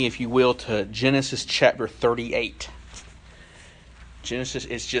if you will, to Genesis chapter 38. Genesis,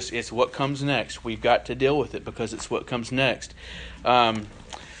 it's what comes next. We've got to deal with it because it's what comes next.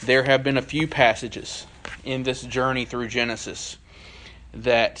 There have been a few passages in this journey through Genesis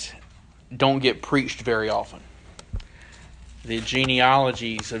that don't get preached very often. The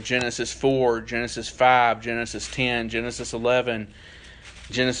genealogies of Genesis 4, Genesis 5, Genesis 10, Genesis 11,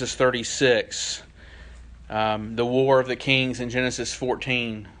 Genesis 36, the War of the Kings in Genesis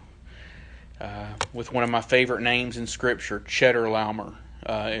 14, with one of my favorite names in Scripture, Chedorlaomer,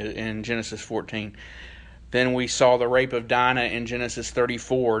 in Genesis 14. Then we saw the rape of Dinah in Genesis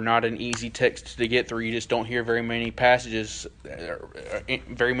 34, not an easy text to get through. You just don't hear very many passages,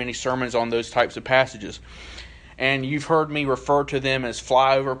 very many sermons on those types of passages. And you've heard me refer to them as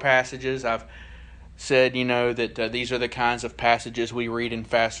flyover passages. I've said, that these are the kinds of passages we read and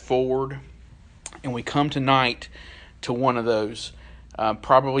fast forward. And we come tonight to one of those.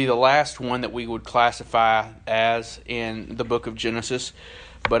 Probably the last one that we would classify as in the book of Genesis.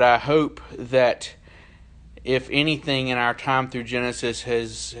 But I hope that if anything in our time through Genesis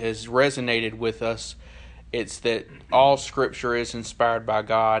has resonated with us, it's that all Scripture is inspired by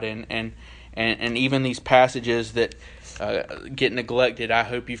God, and even these passages that get neglected, I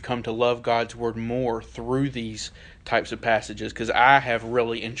hope you've come to love God's Word more through these types of passages, because I have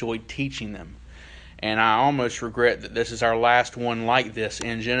really enjoyed teaching them. And I almost regret that this is our last one like this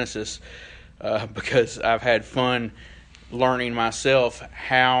in Genesis, because I've had fun learning myself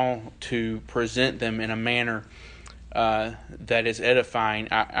how to present them in a manner that is edifying,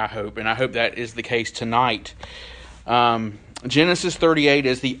 I hope. And I hope that is the case tonight. Genesis 38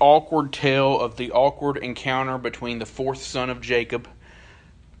 is the awkward tale of the awkward encounter between the fourth son of Jacob,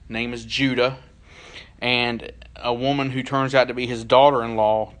 name is Judah, and a woman who turns out to be his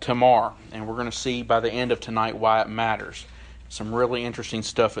daughter-in-law, Tamar. And we're going to see by the end of tonight why it matters. Some really interesting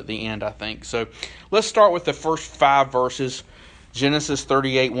stuff at the end, I think. So let's start with the first 5 verses. Genesis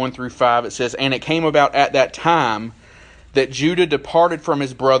 38, 1 through 5. It says, "And it came about at that time that Judah departed from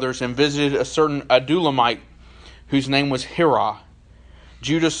his brothers and visited a certain Adullamite whose name was Hirah.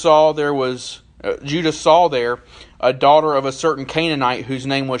 Judah saw there a daughter of a certain Canaanite whose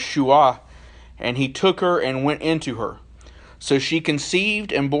name was Shua, and he took her and went into her. So she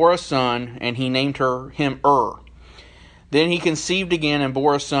conceived and bore a son, and he named him Then he conceived again and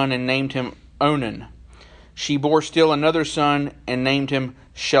bore a son and named him Onan. She bore still another son and named him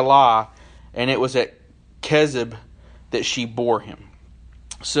Shelah, and it was at Kezib that she bore him."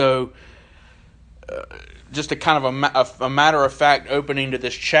 So, just a kind of a matter-of-fact opening to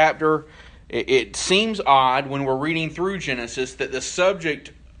this chapter. It seems odd when we're reading through Genesis that the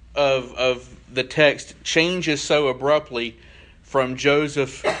subject of the text changes so abruptly from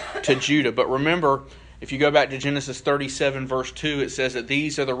Joseph to Judah. But remember, if you go back to Genesis 37, verse 2, it says that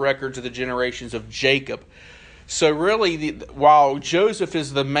these are the records of the generations of Jacob. So really, while Joseph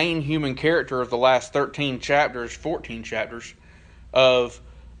is the main human character of the last 14 chapters of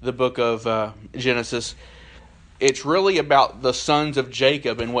the book of Genesis, it's really about the sons of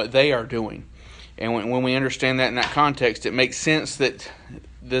Jacob and what they are doing. And when we understand that in that context, it makes sense that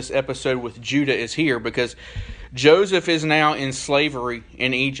this episode with Judah is here, because Joseph is now in slavery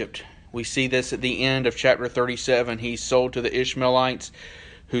in Egypt. We see this at the end of chapter 37. He's sold to the Ishmaelites,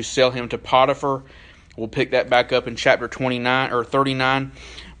 who sell him to Potiphar. We'll pick that back up in chapter 29 or 39.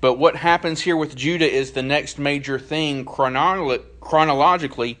 But what happens here with Judah is the next major thing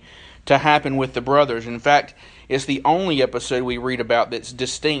chronologically to happen with the brothers. In fact, it's the only episode we read about that's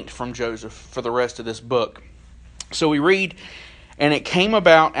distinct from Joseph for the rest of this book. So we read, "And it came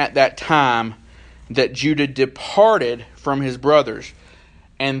about at that time that Judah departed from his brothers."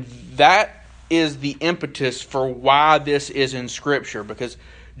 And that is the impetus for why this is in Scripture, because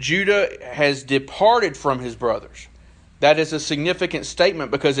Judah has departed from his brothers. That is a significant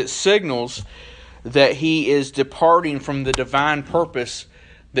statement because it signals that he is departing from the divine purpose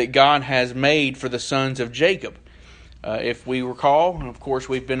that God has made for the sons of Jacob. If we recall, and of course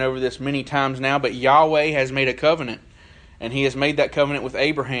we've been over this many times now, but Yahweh has made a covenant. And he has made that covenant with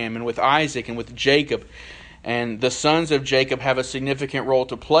Abraham and with Isaac and with Jacob. And the sons of Jacob have a significant role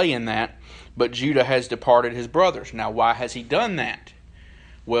to play in that. But Judah has departed his brothers. Now, why has he done that?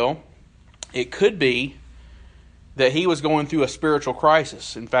 Well, it could be that he was going through a spiritual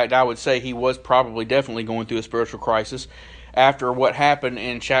crisis. In fact, I would say he was probably definitely going through a spiritual crisis after what happened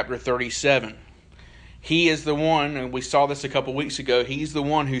in chapter 37. He is the one, and we saw this a couple weeks ago, he's the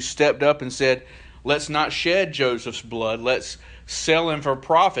one who stepped up and said, let's not shed Joseph's blood. Let's sell him for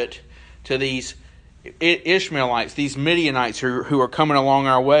profit to these Ishmaelites, these Midianites who are coming along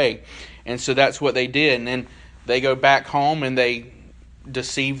our way. And so that's what they did. And then they go back home and they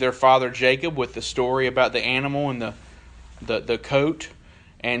deceive their father Jacob with the story about the animal and the coat,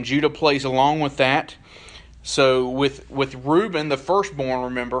 and Judah plays along with that. So with Reuben, the firstborn,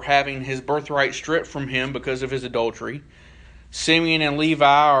 remember, having his birthright stripped from him because of his adultery, Simeon and Levi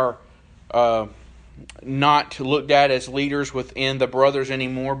are not looked at as leaders within the brothers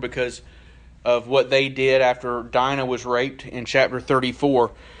anymore because of what they did after Dinah was raped in chapter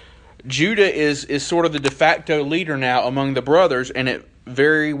 34. Judah is sort of the de facto leader now among the brothers, and it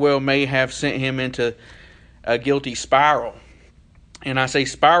very well may have sent him into a guilty spiral. And I say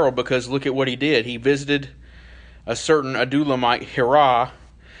spiral because look at what he did. He visited a certain Adulamite, Hirah.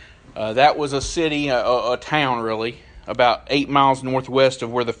 That was a city, a town really, about 8 miles northwest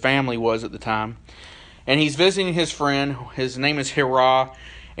of where the family was at the time. And he's visiting his friend. His name is Hirah.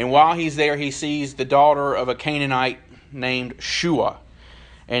 And while he's there, he sees the daughter of a Canaanite named Shua.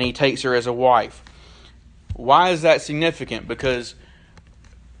 And he takes her as a wife. Why is that significant? Because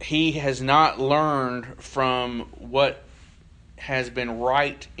he has not learned from what has been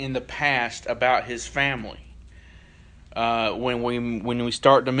right in the past about his family. When we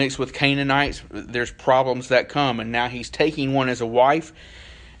start to mix with Canaanites, there's problems that come. And now he's taking one as a wife.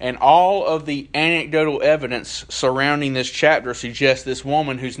 And all of the anecdotal evidence surrounding this chapter suggests this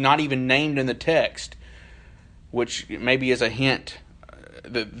woman, who's not even named in the text, which maybe is a hint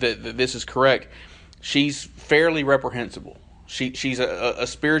that this is correct, she's fairly reprehensible. She's a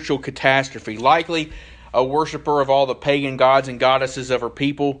spiritual catastrophe, likely a worshiper of all the pagan gods and goddesses of her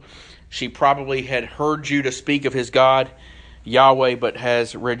people. She probably had heard Judah speak of his God, Yahweh, but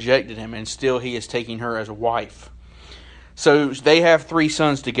has rejected him, and still he is taking her as a wife. So they have 3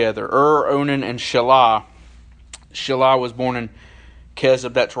 sons together, Onan, and Shelah. Shelah was born in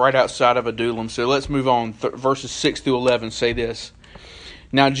Kezib, that's right outside of Adullam. So let's move on. Verses 6 through 11 say this.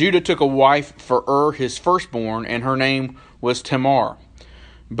 Now Judah took a wife for his firstborn, and her name was Tamar.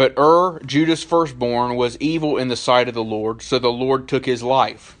 But Judah's firstborn, was evil in the sight of the Lord, so the Lord took his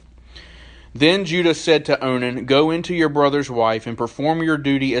life. Then Judah said to Onan, Go into your brother's wife, and perform your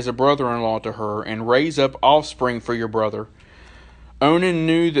duty as a brother-in-law to her, and raise up offspring for your brother. Onan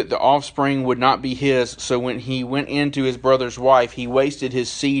knew that the offspring would not be his, so when he went into his brother's wife, he wasted his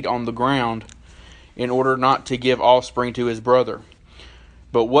seed on the ground, in order not to give offspring to his brother.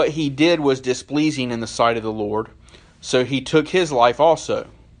 But what he did was displeasing in the sight of the Lord, so he took his life also.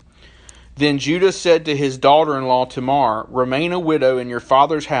 Then Judah said to his daughter-in-law Tamar, Remain a widow in your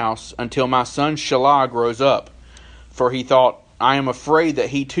father's house until my son Shelah grows up. For he thought, I am afraid that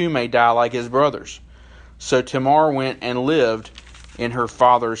he too may die like his brothers. So Tamar went and lived in her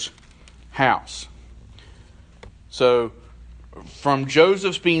father's house. So from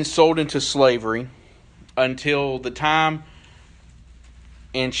Joseph's being sold into slavery until the time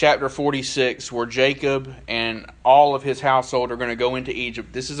in chapter 46 where Jacob and all of his household are going to go into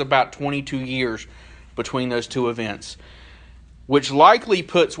Egypt, this is about 22 years between those two events, which likely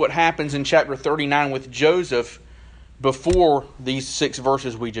puts what happens in chapter 39 with Joseph before these 6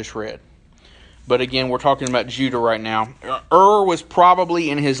 verses we just read. But again, we're talking about Judah right now. Was probably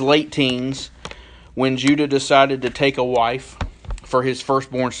in his late teens when Judah decided to take a wife for his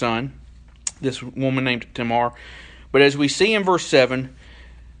firstborn son, this woman named Tamar. But as we see in verse 7,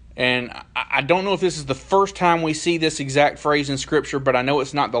 and I don't know if this is the first time we see this exact phrase in Scripture, but I know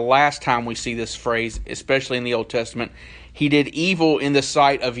it's not the last time we see this phrase, especially in the Old Testament. He did evil in the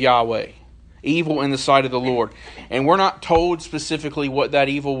sight of Yahweh, evil in the sight of the Lord. And we're not told specifically what that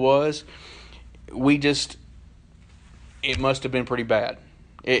evil was. It must have been pretty bad.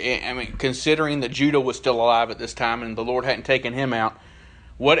 Considering that Judah was still alive at this time and the Lord hadn't taken him out,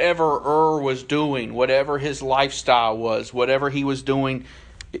 whatever was doing, whatever his lifestyle was, whatever he was doing,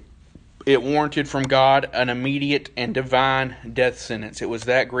 it warranted from God an immediate and divine death sentence. It was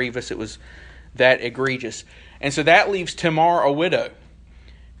that grievous. It was that egregious. And so that leaves Tamar a widow.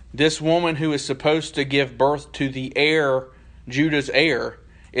 This woman who is supposed to give birth to the heir, Judah's heir,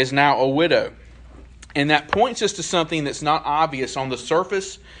 is now a widow. And that points us to something that's not obvious on the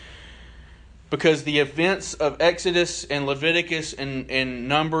surface, because the events of Exodus and Leviticus and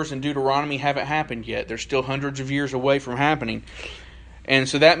Numbers and Deuteronomy haven't happened yet. They're still hundreds of years away from happening. And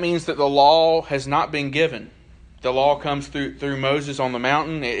so that means that the law has not been given. The law comes through Moses on the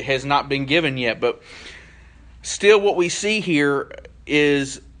mountain. It has not been given yet. But still what we see here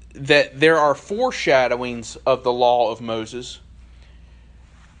is that there are foreshadowings of the law of Moses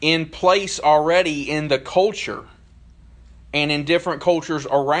in place already in the culture and in different cultures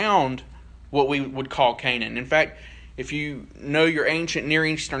around what we would call Canaan. In fact, if you know your ancient Near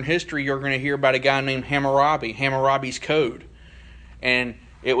Eastern history, you're going to hear about a guy named Hammurabi's Code. And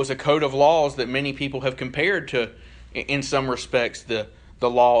it was a code of laws that many people have compared to in some respects, the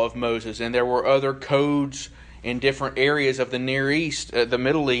law of Moses. And there were other codes in different areas of the Near East, the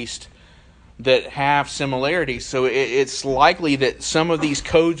Middle East, that have similarities. So it's likely that some of these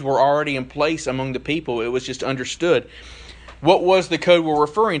codes were already in place among the people. It was just understood. What was the code we're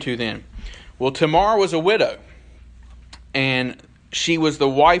referring to then? Well, Tamar was a widow, and she was the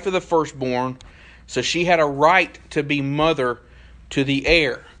wife of the firstborn, so she had a right to be mother to the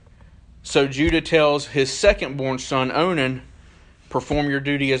heir. So Judah tells his second-born son, Onan, perform your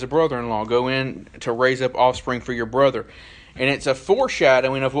duty as a brother-in-law. Go in to raise up offspring for your brother. And it's a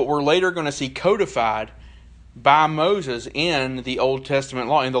foreshadowing of what we're later going to see codified by Moses in the Old Testament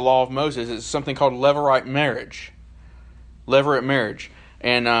law, in the law of Moses. It's something called Levirate marriage. Levirate marriage.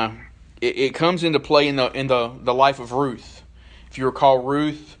 And it comes into play in the life of Ruth. If you recall,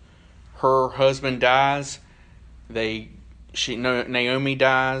 Ruth, her husband dies. Naomi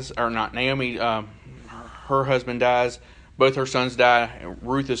dies, or not Naomi. Her husband dies. Both her sons die.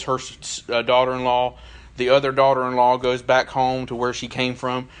 Ruth is her daughter-in-law. The other daughter-in-law goes back home to where she came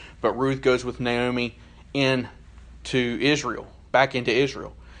from, but Ruth goes with Naomi into Israel, back into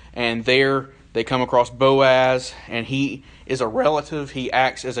Israel. And there they come across Boaz, and he is a relative. He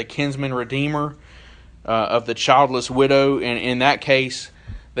acts as a kinsman redeemer of the childless widow. And in that case,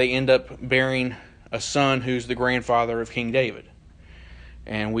 they end up bearing a son who's the grandfather of King David.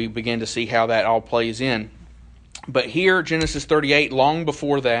 And we begin to see how that all plays in. But here, Genesis 38, long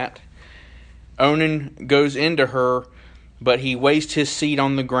before that, Onan goes into her, but he wastes his seed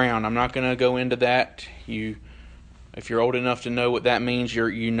on the ground. I'm not going to go into that. If you're old enough to know what that means,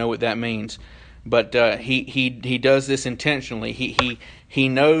 you know what that means. But he does this intentionally. He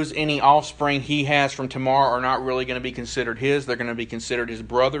knows any offspring he has from Tamar are not really going to be considered his. They're going to be considered his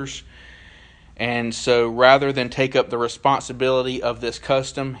brothers. And so rather than take up the responsibility of this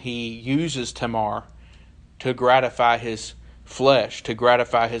custom, he uses Tamar to gratify his flesh, to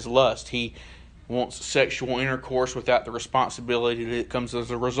gratify his lust. He wants sexual intercourse without the responsibility that comes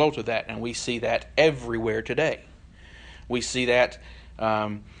as a result of that. And we see that everywhere today. We see that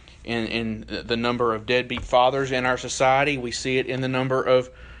in the number of deadbeat fathers in our society. We see it in the number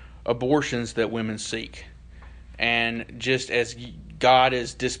of abortions that women seek. And just as God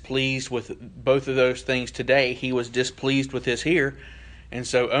is displeased with both of those things today, he was displeased with this here. And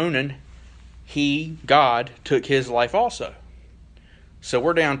so Onan, God, took his life also. So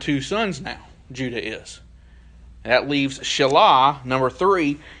we're down 2 sons now, Judah is. That leaves Shelah, number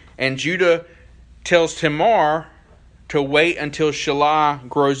 3, and Judah tells Tamar to wait until Shelah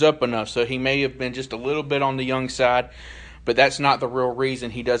grows up enough. So he may have been just a little bit on the young side, but that's not the real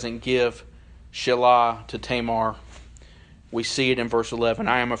reason he doesn't give Shelah to Tamar. We see it in verse 11.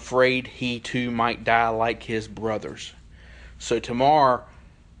 I am afraid he too might die like his brothers. So Tamar,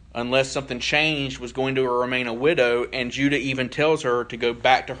 unless something changed, was going to remain a widow, and Judah even tells her to go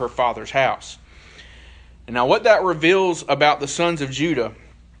back to her father's house. And now what that reveals about the sons of Judah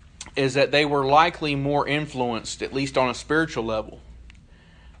is that they were likely more influenced, at least on a spiritual level,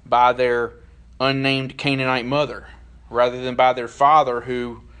 by their unnamed Canaanite mother, rather than by their father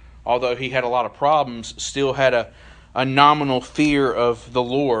who, although he had a lot of problems, still had a nominal fear of the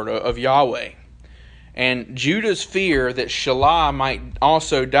Lord, of Yahweh. And Judah's fear that Shelah might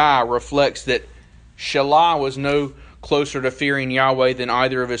also die reflects that Shelah was no closer to fearing Yahweh than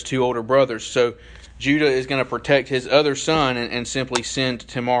either of his 2 older brothers. So Judah is going to protect his other son and simply send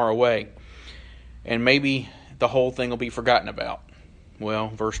Tamar away. And maybe the whole thing will be forgotten about. Well,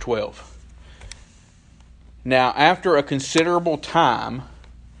 verse 12. Now, after a considerable time,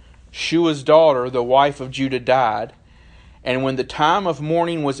 Shua's daughter, the wife of Judah, died. And when the time of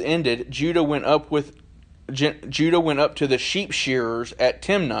mourning was ended, Judah went up to the sheep shearers at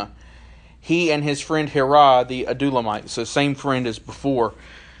Timnah, he and his friend Hirah the Adullamite. So same friend as before.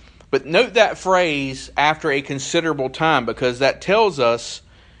 But note that phrase, after a considerable time, because that tells us,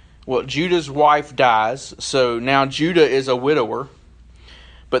 well, Judah's wife dies, so now Judah is a widower.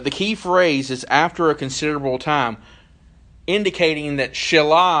 But the key phrase is after a considerable time, indicating that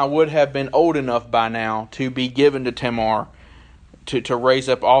Shelah would have been old enough by now to be given to Tamar to raise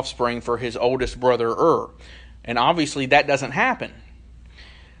up offspring for his oldest brother And obviously that doesn't happen.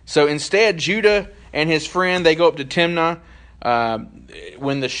 So instead, Judah and his friend, they go up to Timnah.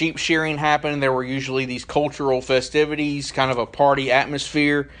 When the sheep shearing happened, there were usually these cultural festivities, kind of a party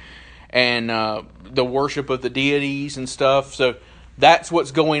atmosphere, and the worship of the deities and stuff. So that's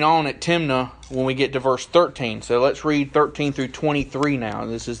what's going on at Timnah when we get to verse 13. So let's read 13 through 23 now.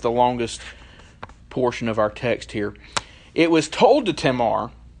 This is the longest portion of our text here. It was told to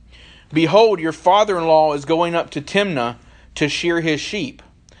Tamar, "Behold, your father-in-law is going up to Timnah to shear his sheep."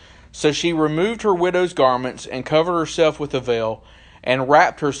 So she removed her widow's garments and covered herself with a veil and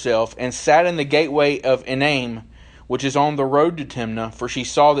wrapped herself and sat in the gateway of Enaim, which is on the road to Timnah, for she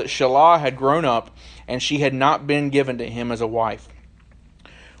saw that Shelah had grown up and she had not been given to him as a wife.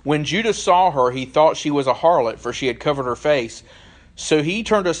 When Judah saw her, he thought she was a harlot, for she had covered her face. So he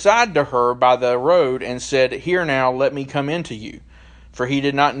turned aside to her by the road and said, "Here now, let me come in to you." For he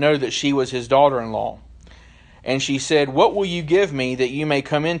did not know that she was his daughter-in-law. And she said, "What will you give me that you may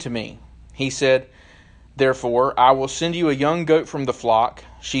come in to me?" He said, "Therefore, I will send you a young goat from the flock."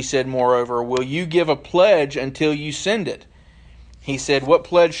 She said, "Moreover, will you give a pledge until you send it?" He said, "What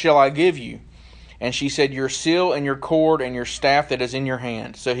pledge shall I give you?" And she said, "Your seal and your cord and your staff that is in your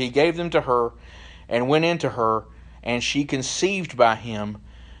hand." So he gave them to her and went into her, and she conceived by him.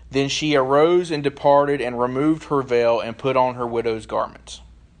 Then she arose and departed and removed her veil and put on her widow's garments.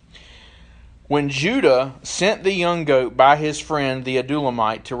 When Judah sent the young goat by his friend the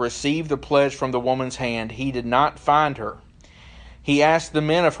Adullamite to receive the pledge from the woman's hand, he did not find her. He asked the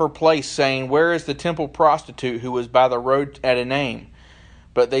men of her place, saying, "Where is the temple prostitute who was by the road at Enaim?"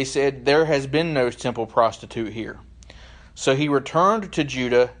 But they said, "There has been no temple prostitute here." So he returned to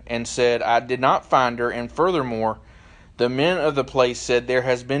Judah and said, "I did not find her, and furthermore, the men of the place said, 'There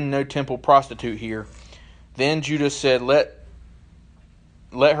has been no temple prostitute here.' Then Judah said, Let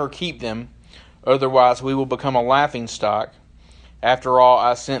her keep them, otherwise we will become a laughingstock. After all,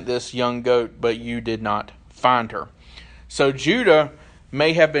 I sent this young goat, but you did not find her." So Judah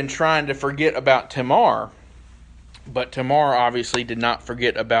may have been trying to forget about Tamar, but Tamar obviously did not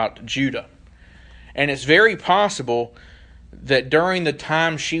forget about Judah. And it's very possible that during the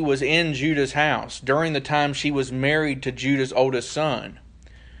time she was in Judah's house, during the time she was married to Judah's oldest son,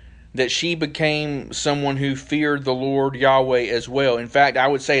 that she became someone who feared the Lord Yahweh as well. In fact, I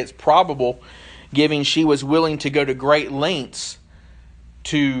would say it's probable, given she was willing to go to great lengths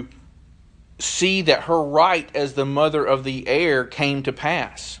to see that her right as the mother of the heir came to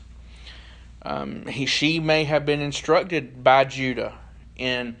pass. She may have been instructed by Judah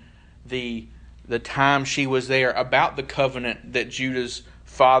in the time she was there about the covenant that Judah's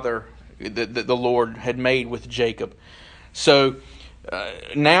father, that the Lord had made with Jacob. So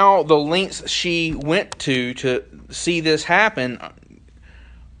now the lengths she went to see this happen,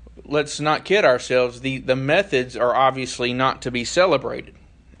 let's not kid ourselves. The methods are obviously not to be celebrated,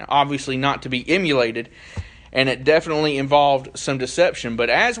 obviously not to be emulated, and it definitely involved some deception. But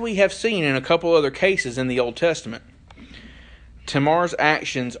as we have seen in a couple other cases in the Old Testament, Tamar's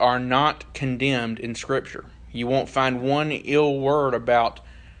actions are not condemned in Scripture. You won't find one ill word about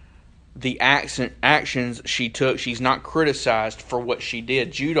the actions she took. She's not criticized for what she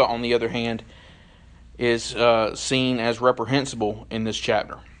did. Judah, on the other hand, is seen as reprehensible in this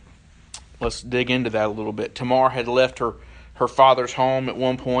chapter. Let's dig into that a little bit. Tamar had left her father's home at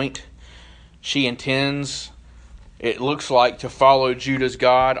one point. She intends, it looks like, to follow Judah's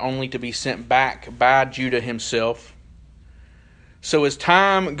God, only to be sent back by Judah himself. So as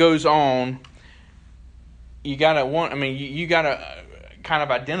time goes on, you gotta kind of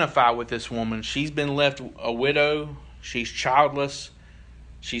identify with this woman. She's been left a widow. She's childless.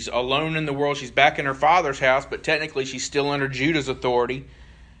 She's alone in the world. She's back in her father's house, but technically she's still under Judah's authority,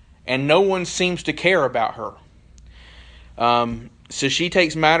 and no one seems to care about her. So she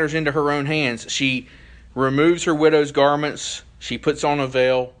takes matters into her own hands. She removes her widow's garments. She puts on a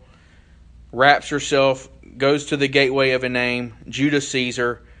veil, wraps herself, goes to the gateway of Enaim. Judah sees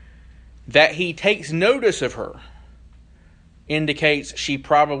her. That he takes notice of her indicates she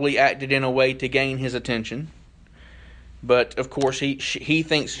probably acted in a way to gain his attention. But, of course, he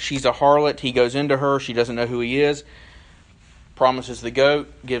thinks she's a harlot. He goes into her. She doesn't know who he is. Promises the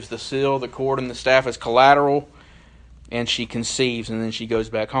goat, gives the seal, the cord, and the staff as collateral. And she conceives, and then she goes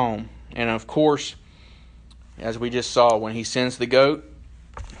back home. And, of course, as we just saw, when he sends the goat,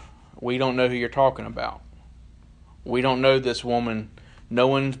 we don't know who you're talking about. We don't know this woman. No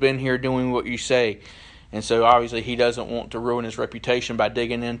one's been here doing what you say. And so obviously he doesn't want to ruin his reputation by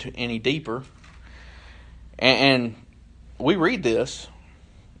digging into any deeper. And we read this,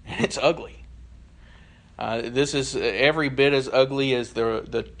 and it's ugly. This is every bit as ugly as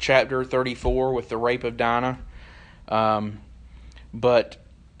the chapter 34 with the rape of Dinah. But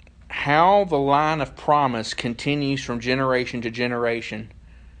how the line of promise continues from generation to generation,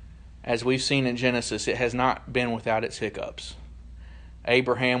 as we've seen in Genesis, it has not been without its hiccups.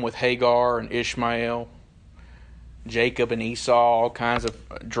 Abraham with Hagar and Ishmael, Jacob and Esau, all kinds of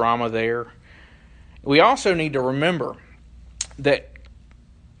drama there. We also need to remember that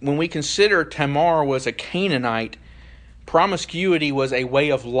when we consider Tamar was a Canaanite, promiscuity was a way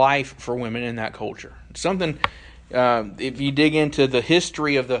of life for women in that culture. Something, if you dig into the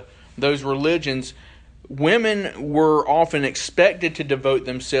history of those religions, women were often expected to devote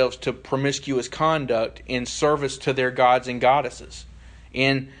themselves to promiscuous conduct in service to their gods and goddesses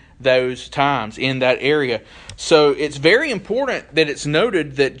in those times, in that area. So it's very important that it's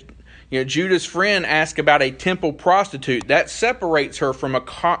noted that Judah's friend asked about a temple prostitute. That separates her from a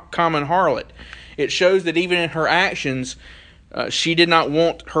common harlot. It shows that even in her actions, she did not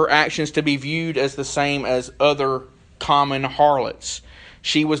want her actions to be viewed as the same as other common harlots.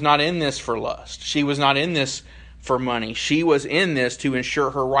 She was not in this for lust. She was not in this for money. She was in this to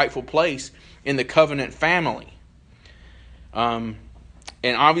ensure her rightful place in the covenant family. And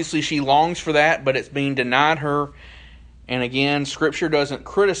obviously she longs for that, but it's being denied her. And again, Scripture doesn't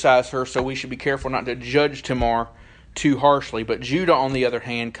criticize her, so we should be careful not to judge Tamar too harshly. But Judah, on the other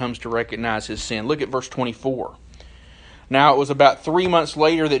hand, comes to recognize his sin. Look at verse 24. Now it was about 3 months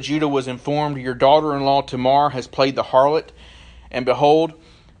later that Judah was informed, "Your daughter-in-law Tamar has played the harlot, and behold,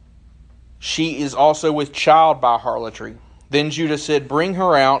 she is also with child by harlotry." Then Judah said, "Bring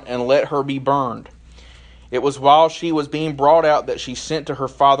her out and let her be burned." It was while she was being brought out that she sent to her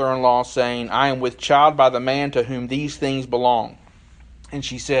father-in-law, saying, "I am with child by the man to whom these things belong." And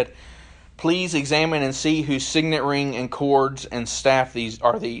she said, "Please examine and see whose signet ring and cords and staff these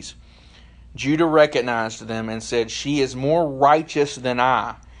are these." Judah recognized them and said, "She is more righteous than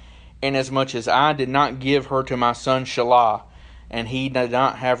I, inasmuch as I did not give her to my son Shelah, and he did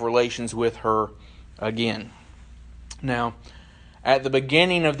not have relations with her again." Now, at the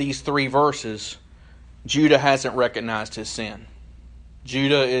beginning of these 3 verses, Judah hasn't recognized his sin.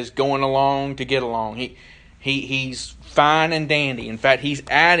 Judah is going along to get along. He's fine and dandy. In fact, he's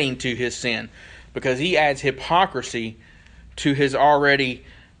adding to his sin, because he adds hypocrisy to his already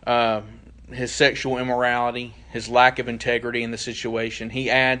his sexual immorality, his lack of integrity in the situation. He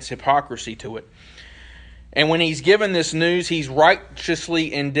adds hypocrisy to it. And when he's given this news, he's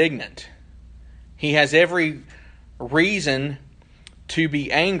righteously indignant. He has every reason to be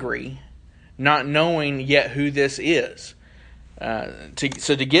angry, not knowing yet who this is.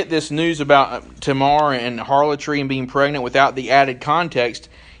 So to get this news about Tamar and harlotry and being pregnant without the added context,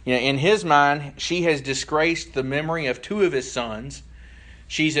 in his mind, she has disgraced the memory of 2 of his sons.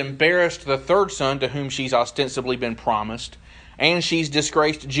 She's embarrassed the 3rd son to whom she's ostensibly been promised, and she's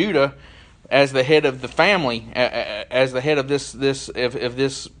disgraced Judah as the head of the family, as the head of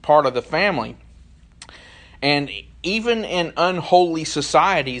this part of the family. And even in unholy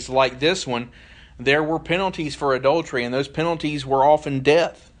societies like this one, there were penalties for adultery, and those penalties were often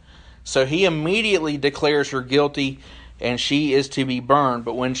death. So he immediately declares her guilty, and she is to be burned.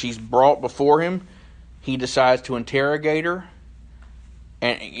 But when she's brought before him, he decides to interrogate her.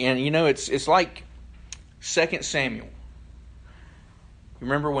 And it's like 2 Samuel.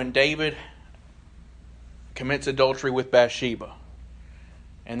 Remember when David commits adultery with Bathsheba,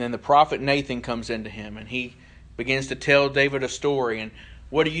 and then the prophet Nathan comes into him, and he begins to tell David a story. And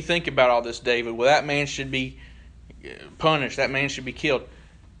what do you think about all this, David? Well, that man should be punished. That man should be killed.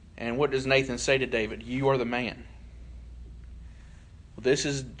 And what does Nathan say to David? You are the man. Well, this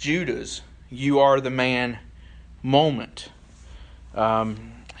is Judah's "you are the man" moment.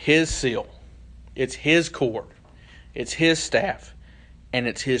 His seal. It's his cord. It's his staff. And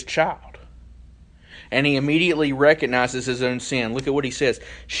it's his child. And he immediately recognizes his own sin. Look at what he says.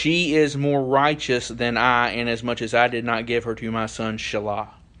 "She is more righteous than I, inasmuch as I did not give her to my son Shelah."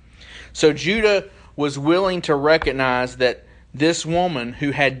 So Judah was willing to recognize that this woman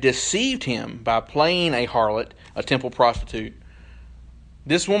who had deceived him by playing a harlot, a temple prostitute,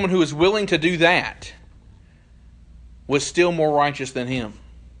 this woman who was willing to do that was still more righteous than him.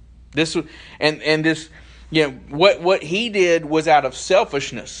 What he did was out of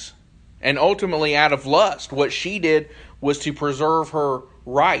selfishness and ultimately out of lust. What she did was to preserve her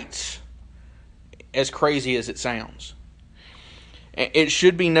rights, as crazy as it sounds. It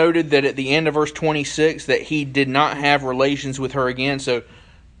should be noted that at the end of verse 26 that he did not have relations with her again. So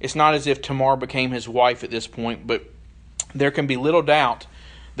it's not as if Tamar became his wife at this point, but there can be little doubt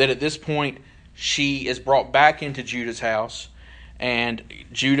that at this point she is brought back into Judah's house, and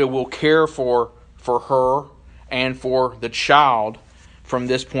Judah will care for her and for the child. From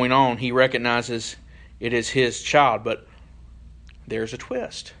this point on, he recognizes it is his child. But there's a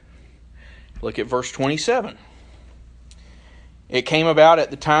twist. Look at verse 27. "It came about at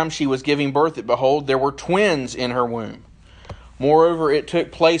the time she was giving birth that, behold, there were twins in her womb. Moreover, it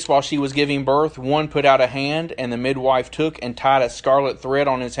took place while she was giving birth. One put out a hand, and the midwife took and tied a scarlet thread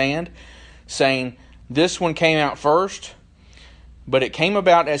on his hand, saying, 'This one came out first.' But it came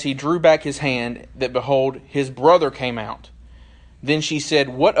about as he drew back his hand that, behold, his brother came out. Then she said,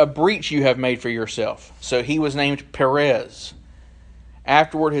 'What a breach you have made for yourself.' So he was named Perez.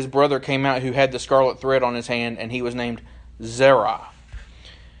 Afterward, his brother came out who had the scarlet thread on his hand, and he was named Zerah.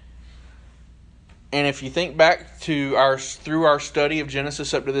 And if you think back to through our study of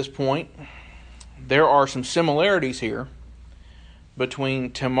Genesis up to this point, there are some similarities here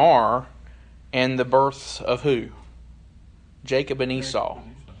between Tamar and the births of who? Jacob and Esau.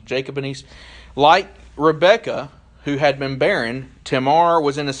 Jacob and Esau. Like Rebekah, who had been barren, Tamar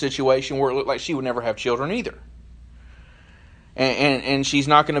was in a situation where it looked like she would never have children either. And she's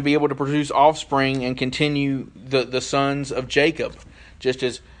not going to be able to produce offspring and continue the sons of Jacob. Just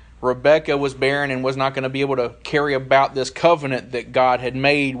as Rebekah was barren and was not going to be able to carry about this covenant that God had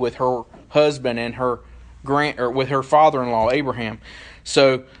made with her husband and with her father-in-law Abraham.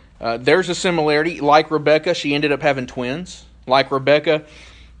 So there's a similarity. Like Rebekah, she ended up having twins. Like Rebekah,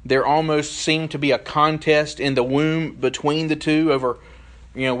 there almost seemed to be a contest in the womb between the two over,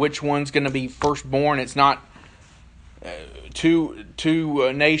 which one's going to be firstborn. It's not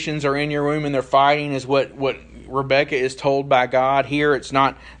two nations are in your womb and they're fighting, is what Rebekah is told by God. Here, it's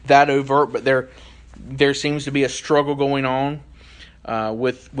not that overt, but there seems to be a struggle going on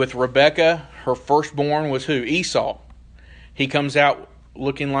with Rebekah. Her firstborn was who? Esau. He comes out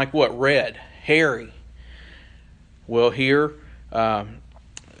looking like what? Red, hairy. Well, here,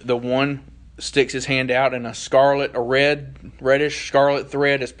 the one sticks his hand out and a reddish scarlet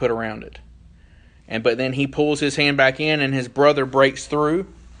thread is put around it. But then he pulls his hand back in and his brother breaks through.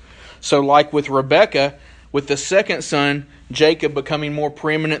 So like with Rebekah, with the second son, Jacob, becoming more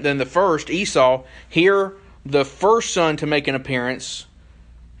preeminent than the first, Esau, here the first son to make an appearance,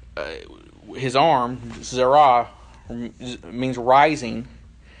 his arm, Zerah, means rising.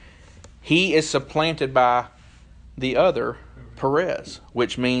 He is supplanted by the other, Perez,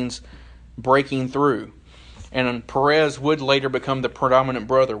 which means breaking through. And Perez would later become the predominant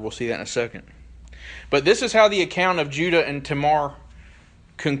brother. We'll see that in a second. But this is how the account of Judah and Tamar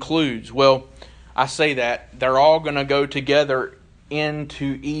concludes. Well, I say that they're all going to go together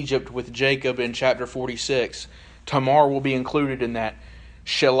into Egypt with Jacob in chapter 46. Tamar will be included in that.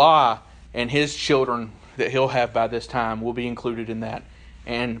 Shelah and his children that he'll have by this time will be included in that.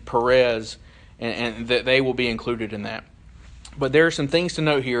 And Perez, and that they will be included in that. But there are some things to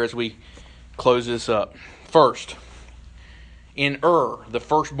note here as we close this up. First, in the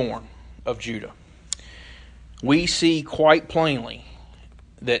firstborn of Judah, we see quite plainly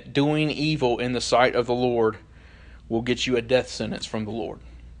that doing evil in the sight of the Lord will get you a death sentence from the Lord.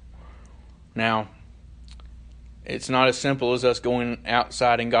 Now, it's not as simple as us going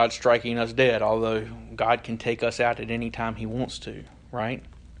outside and God striking us dead, although God can take us out at any time He wants to, right?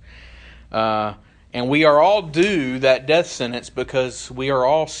 And we are all due that death sentence because we are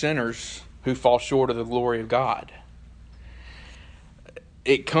all sinners who fall short of the glory of God.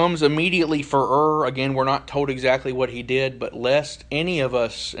 It comes immediately for Again, we're not told exactly what he did, but lest any of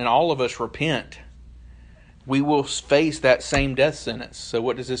us and all of us repent, we will face that same death sentence. So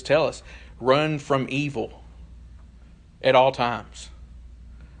what does this tell us? Run from evil at all times.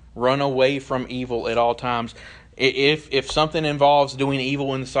 Run away from evil at all times. If something involves doing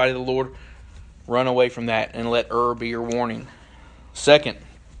evil in the sight of the Lord, run away from that and let be your warning. Second,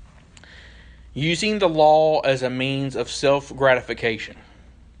 using the law as a means of self-gratification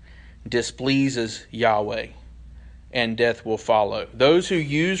displeases Yahweh, and death will follow. Those who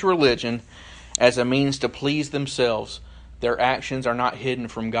use religion as a means to please themselves, their actions are not hidden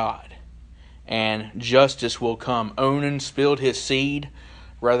from God, and justice will come. Onan spilled his seed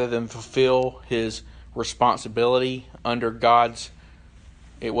rather than fulfill his responsibility under God's.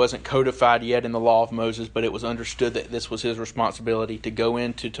 It wasn't codified yet in the law of Moses, but it was understood that this was his responsibility to go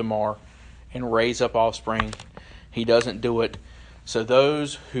into Tamar and raise up offspring. He doesn't do it. So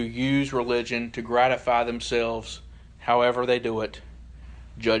those who use religion to gratify themselves, however they do it,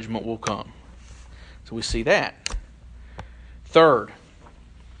 judgment will come. So we see that. Third,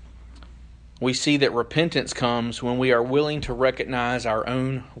 we see that repentance comes when we are willing to recognize our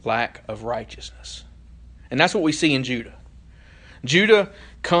own lack of righteousness. And that's what we see in Judah. Judah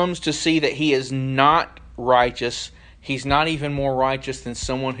comes to see that he is not righteous. He's not even more righteous than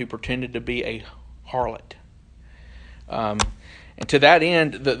someone who pretended to be a harlot. And to that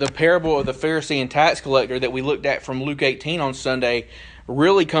end, the parable of the Pharisee and tax collector that we looked at from Luke 18 on Sunday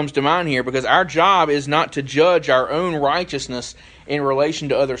really comes to mind here, because our job is not to judge our own righteousness in relation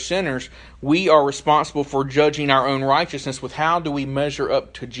to other sinners. We are responsible for judging our own righteousness with how do we measure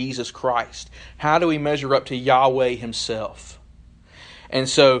up to Jesus Christ? How do we measure up to Yahweh Himself? And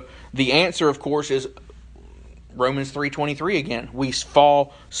so the answer, of course, is Romans 3:23 again. We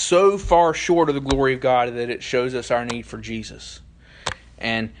fall so far short of the glory of God that it shows us our need for Jesus.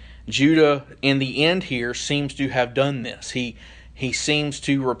 And Judah, in the end here, seems to have done this. He he seems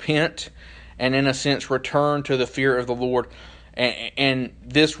to repent and, in a sense, return to the fear of the Lord. And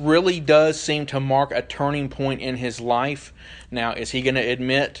this really does seem to mark a turning point in his life. Now, is he going to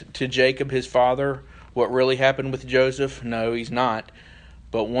admit to Jacob, his father, what really happened with Joseph? No, he's not.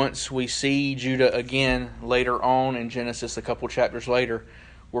 But once we see Judah again later on in Genesis, a couple chapters later,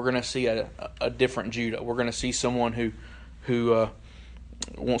 we're going to see a different Judah. We're going to see someone who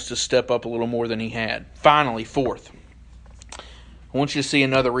wants to step up a little more than he had. Finally, fourth, I want you to see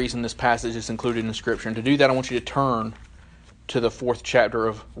another reason this passage is included in Scripture. And to do that, I want you to turn to the fourth chapter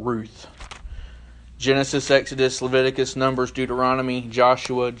of Ruth. Genesis, Exodus, Leviticus, Numbers, Deuteronomy,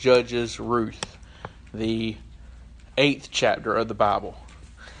 Joshua, Judges, Ruth. The 8th chapter of the Bible.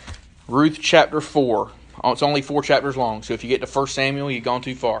 Ruth chapter 4. It's only 4 chapters long, so if you get to 1 Samuel, you've gone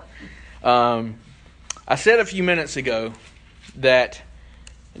too far. I said a few minutes ago that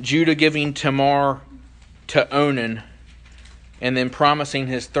Judah giving Tamar to Onan and then promising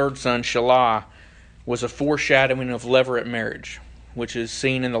his third son, Shelah, was a foreshadowing of levirate marriage, which is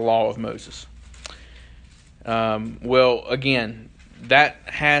seen in the law of Moses. Well, again, that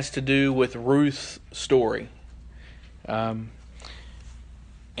has to do with Ruth's story. And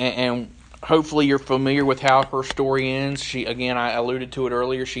hopefully you're familiar with how her story ends. I alluded to it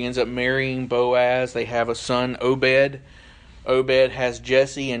earlier. She ends up marrying Boaz. They have a son, Obed. Obed has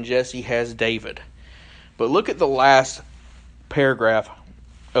Jesse, and Jesse has David. But look at the last paragraph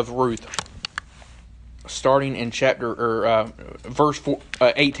of Ruth, starting in verse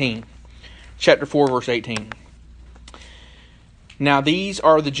 18. Chapter 4, verse 18. Now these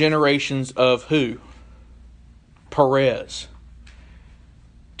are the generations of who? Perez.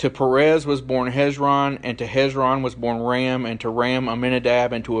 To Perez was born Hezron, and to Hezron was born Ram, and to Ram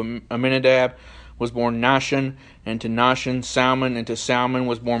Amminadab, and to Amminadab was born Nahshon, and to Nahshon Salmon, and to Salmon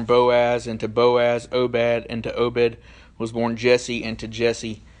was born Boaz, and to Boaz Obed, and to Obed was born Jesse, and to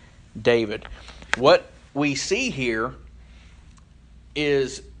Jesse David. What we see here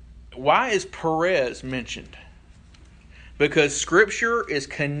is, why is Perez mentioned? Because Scripture is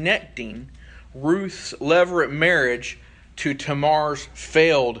connecting Ruth's levirate marriage to Tamar's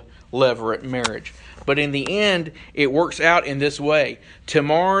failed levirate marriage. But in the end, it works out in this way.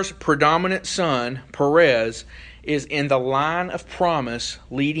 Tamar's predominant son, Perez, is in the line of promise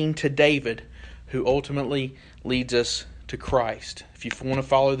leading to David, who ultimately leads us to Christ. If you want to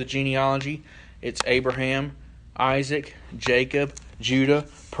follow the genealogy, it's Abraham, Isaac, Jacob, Judah,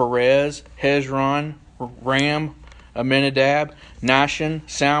 Perez, Hezron, Ram, Amminadab, Nahshon,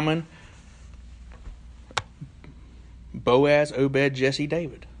 Salmon, Boaz, Obed, Jesse,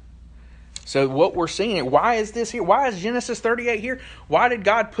 David. So what we're seeing, why is this here? Why is Genesis 38 here? Why did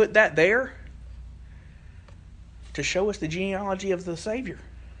God put that there? To show us the genealogy of the Savior.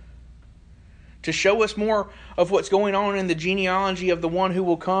 To show us more of what's going on in the genealogy of the one who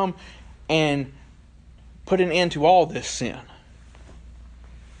will come and put an end to all this sin.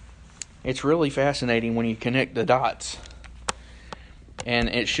 It's really fascinating when you connect the dots. And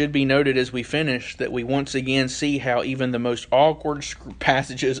it should be noted as we finish that we once again see how even the most awkward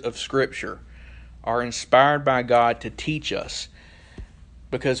passages of Scripture are inspired by God to teach us.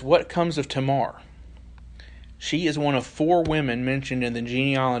 Because what comes of Tamar? She is one of 4 women mentioned in the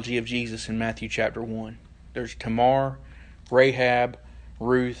genealogy of Jesus in Matthew chapter 1. There's Tamar, Rahab,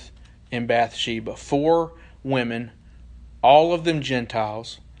 Ruth, and Bathsheba. 4 women, all of them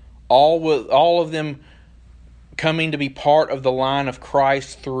Gentiles, all of them coming to be part of the line of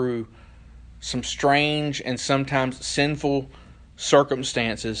Christ through some strange and sometimes sinful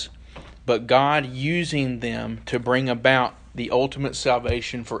circumstances, but God using them to bring about the ultimate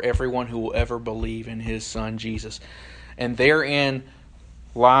salvation for everyone who will ever believe in His Son Jesus. And therein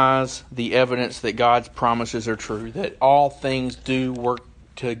lies the evidence that God's promises are true, that all things do work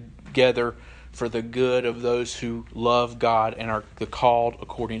together for the good of those who love God and are called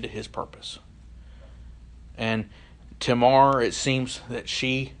according to His purpose. And Tamar, it seems that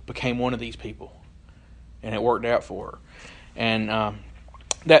she became one of these people. And it worked out for her. And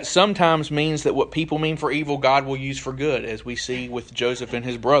that sometimes means that what people mean for evil, God will use for good, as we see with Joseph and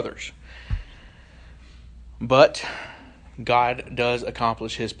his brothers. But God does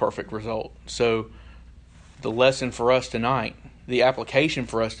accomplish His perfect result. So the lesson for us tonight, the application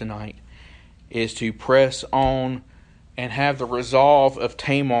for us tonight, is to press on and have the resolve of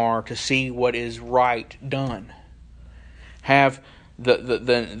Tamar to see what is right done. Have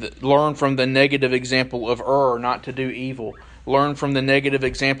learn from the negative example of not to do evil. Learn from the negative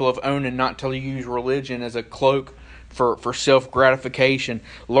example of Onan not to use religion as a cloak for self-gratification.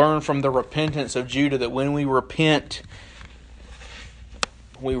 Learn from the repentance of Judah, that when we repent,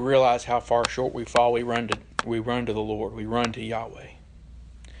 we realize how far short we fall. We run We run to the Lord. We run to Yahweh.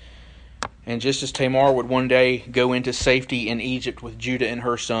 And just as Tamar would one day go into safety in Egypt with Judah and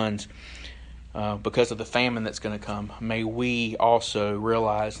her sons because of the famine that's going to come, may we also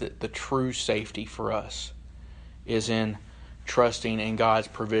realize that the true safety for us is in trusting in God's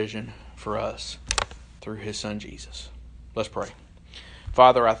provision for us through His Son Jesus. Let's pray.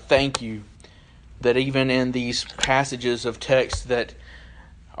 Father, I thank You that even in these passages of text that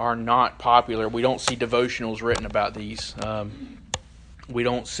are not popular, we don't see devotionals written about these. We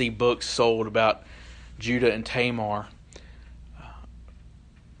don't see books sold about Judah and Tamar.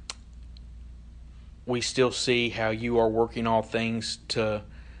 We still see how You are working all things to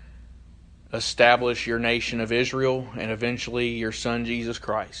establish Your nation of Israel and eventually Your Son Jesus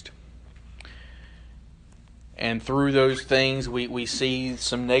Christ. And through those things we see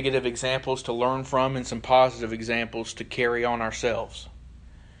some negative examples to learn from and some positive examples to carry on ourselves.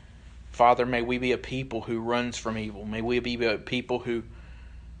 Father, may we be a people who runs from evil. May we be a people who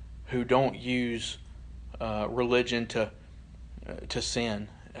don't use religion to sin,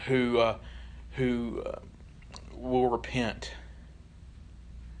 who will repent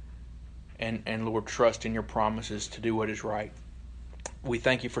and Lord, trust in Your promises to do what is right. We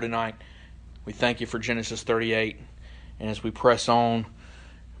thank You for tonight. We thank You for Genesis 38. And as we press on,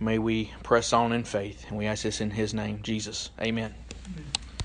 may we press on in faith. And we ask this in His name, Jesus. Amen. Amen.